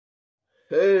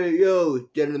Hey yo,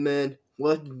 gentlemen,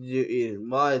 what did you eat?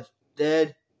 My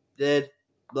dead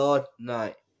Lord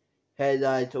night. Hey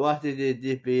guys, what is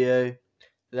this video?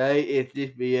 Today is this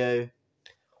video.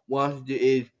 What did you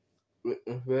eat?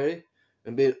 Ready?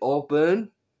 A bit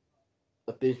open.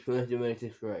 A bit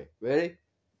 2023. Ready?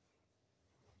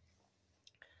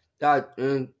 That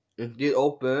and did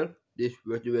open this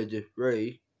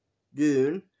 2023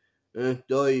 June and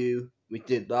show you we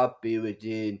did not be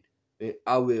within.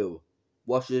 I will.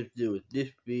 What should do with this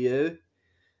video?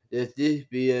 There's this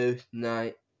video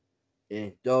tonight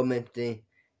and tormenting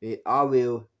I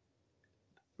will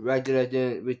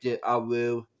regular with it I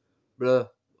will blah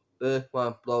first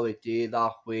one blow it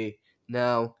last week.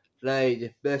 Now play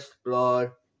the best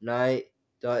blood night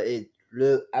that is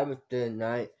Luke Everton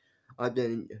night of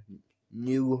the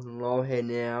new law here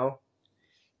now.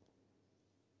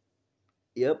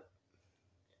 Yep.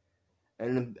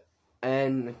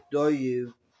 And show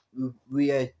you we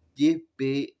are deep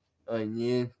beat a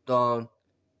new song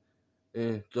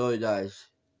in Paradise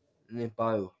in the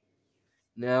Bible.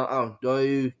 Now I'll show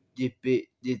you this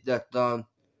that song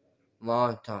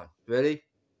long time. Ready?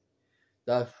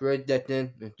 That's 3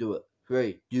 seconds and do it.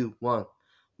 3, 2, 1.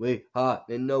 We hot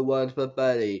and no one's for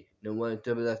buddy. No one's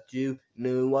to bless you.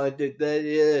 No one to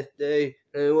stay.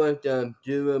 No one to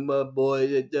two of my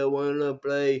boys that don't wanna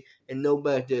play. And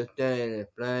nobody to stand and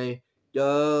play.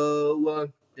 No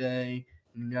one stay.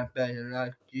 Not better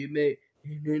like you me.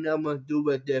 And I'm gonna do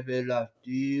whatever like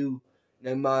you.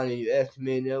 No money you ask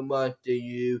me, no money to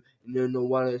you. And no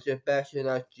one is a passion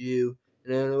like you.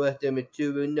 And then the rest of me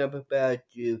too, and never about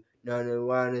you. No, the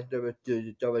one is never to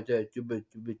the top of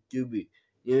the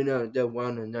you know the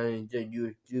one and none that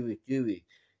you Chewy.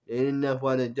 And that's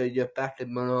one that you're back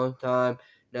in a long time.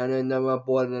 Now they never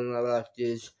born like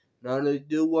this. Now they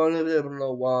do one of them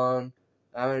no one.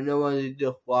 I don't know what to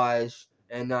do twice.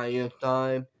 And now your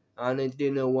time. I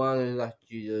didn't want to like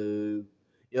you do.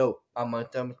 Yo, I'm a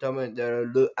time that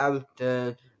I look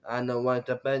everything. I don't want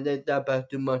to bend it up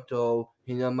to my toe.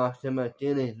 You know, my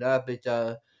cemetery is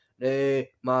rapid.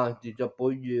 They might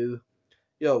disappoint you.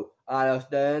 Yo, I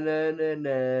understand and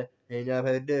I've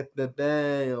had different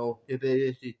panel, if it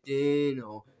is a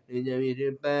dino, and there is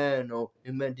a panel,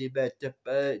 it might be better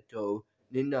battle,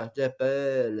 it's not the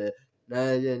better, now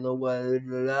there's no one in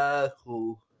the last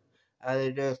who, I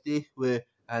just this way,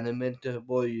 and I meant to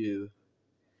for you.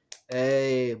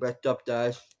 Hey, what's up,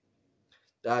 guys?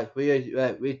 Guys,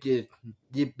 we did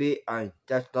DB and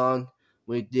that's on,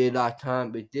 we did last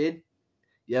time, we did.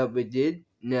 Yeah, we did.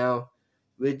 Now,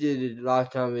 we did it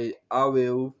last time with I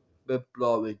will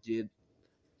before we did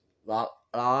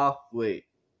last week.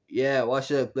 Yeah, watch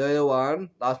the better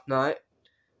one last night.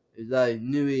 It's like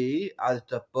Nui as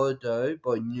the photo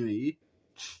for Nui.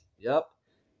 Yep.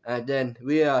 And then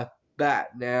we are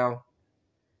back now.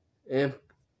 And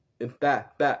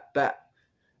back.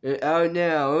 And out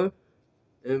now.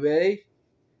 And ready?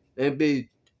 And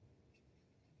be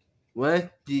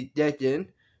Wednesday second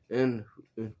and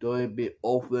it's going to be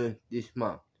open this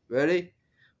month. Ready?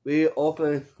 We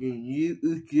open the new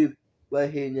YouTube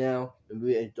right here now and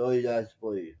we enjoy that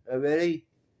for you. Are you ready?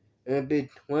 It'll be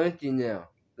 20 now.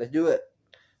 Let's do it.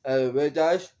 Ready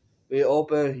guys? We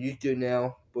open YouTube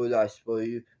now for that for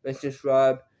you. Let's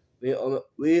subscribe. We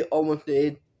almost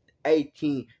did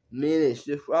 18 minutes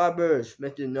subscribers.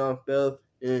 Make the non-bell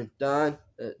and done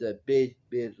the big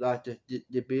like the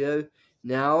video.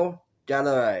 Now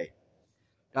gallery.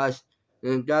 Guys,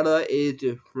 and gallery is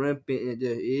the front bit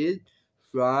is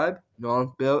subscribe,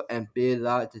 non-bell and be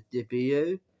like the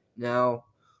video. Now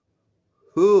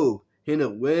who in the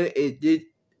win is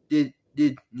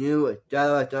this new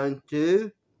gallery done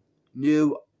to?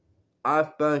 New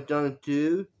iPhone done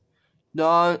to?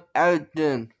 Don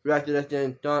Erickson,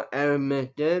 congratulations, Don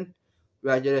Erickson,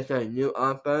 congratulations, new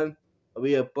iPhone.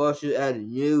 We are supposed to add a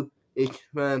new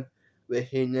Instagram with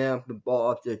him now the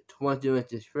ball up to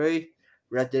 2023.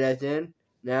 Congratulations.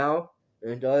 Now,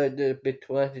 enjoy the big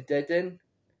 20 seconds.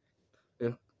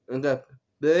 And the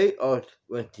 30 or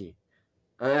 20.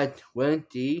 I at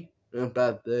 20 and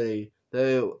about 30.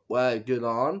 30 well good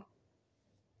on.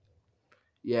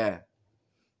 Yeah.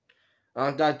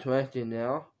 I'm at 20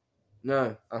 now.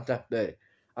 No, I'm at 30.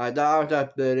 I thought I was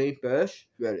at 30 first.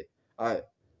 Ready. Alright.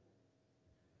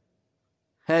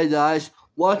 Hey guys,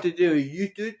 what to do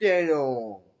YouTube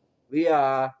channel? We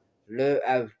are Lou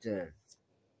Everton.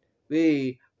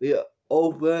 We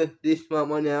open this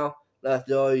month right now. Let's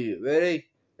show you. Ready?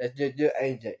 Let's just do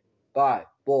anything. 5,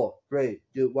 4, 3,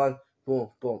 2, 1, boom,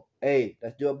 boom. Hey,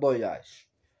 let's do it, boy guys.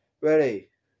 Ready?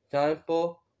 Time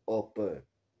for open.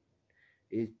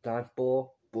 It's time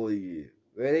for you.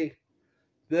 Ready?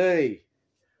 3,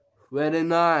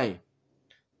 29,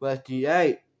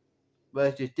 28,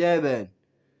 27,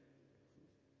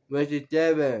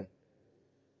 27,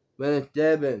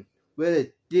 27, with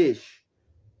a dish,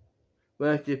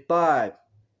 25,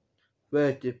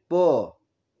 24,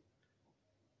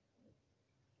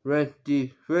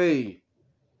 23,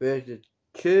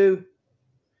 22,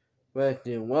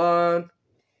 21,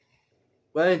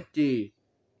 20,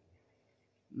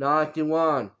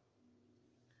 91,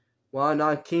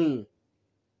 119,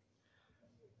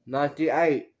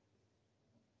 98,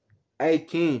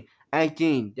 18,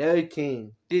 18,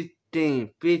 13, 15,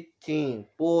 15,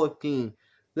 14,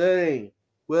 13,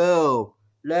 12,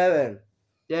 11,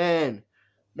 10,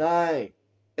 9,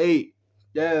 8,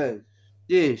 7,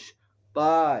 6,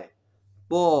 5,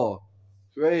 4,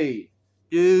 3,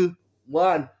 2,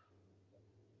 1.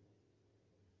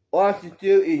 Watch the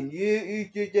two in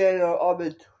YouTube channel of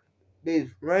this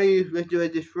range with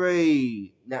this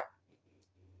free. Now,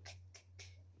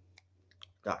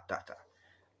 stop.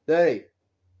 30,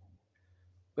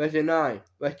 29,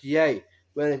 28,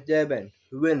 27,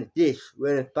 26,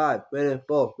 25,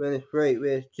 24, 23,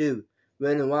 22,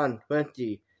 21,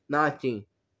 20, 19,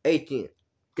 18,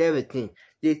 17,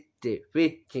 16,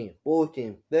 15,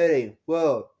 14, 13,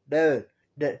 12,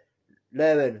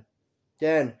 11,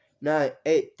 10, 9,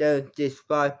 8, 7, 6,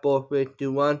 5, 4, 3,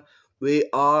 2, 1. We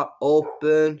are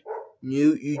open.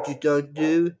 New YouTube channel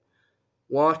do.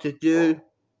 Want to do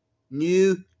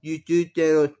new YouTube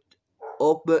channel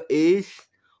open is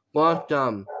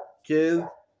Quantum 2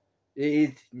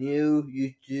 is new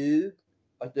YouTube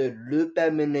of the Loop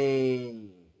Mini.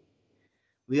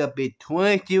 We are big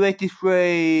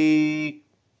 2023.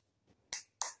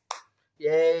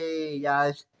 Yay,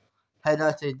 guys. Head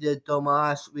on to the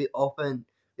Thomas. We open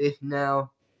this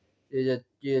now.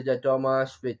 There's a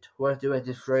Thomas with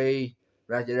 2023.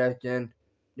 Resurrection.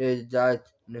 There's that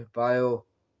in the file.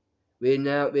 We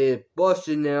now with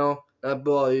Boston now. That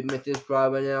boy Mr.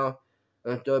 Subscriber now.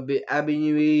 And so be Happy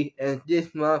New Year. And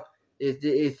this month is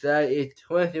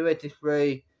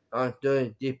 2023 on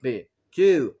DP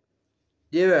 2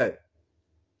 0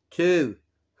 2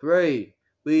 3.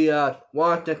 We are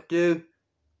 1 to 2.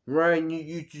 Brand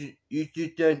new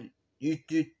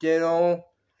YouTube channel.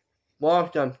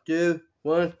 Welcome to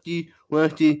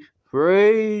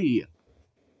 2023.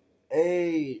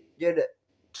 Hey, get it.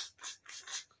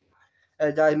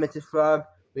 As I mentioned, subscribe.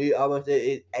 We almost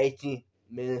hit 18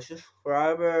 million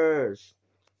subscribers.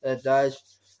 Guys,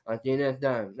 until next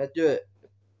time, let's do it.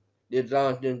 This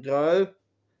long intro.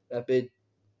 Let's be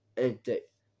in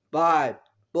 5,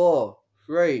 4,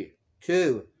 3,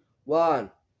 2,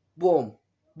 1. Boom,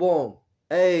 boom.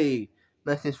 Hey,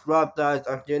 let's subscribe, guys.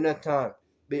 Until next time,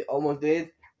 we almost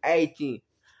hit 18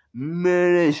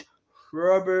 million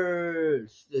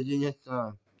subscribers. See you next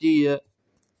time. See ya.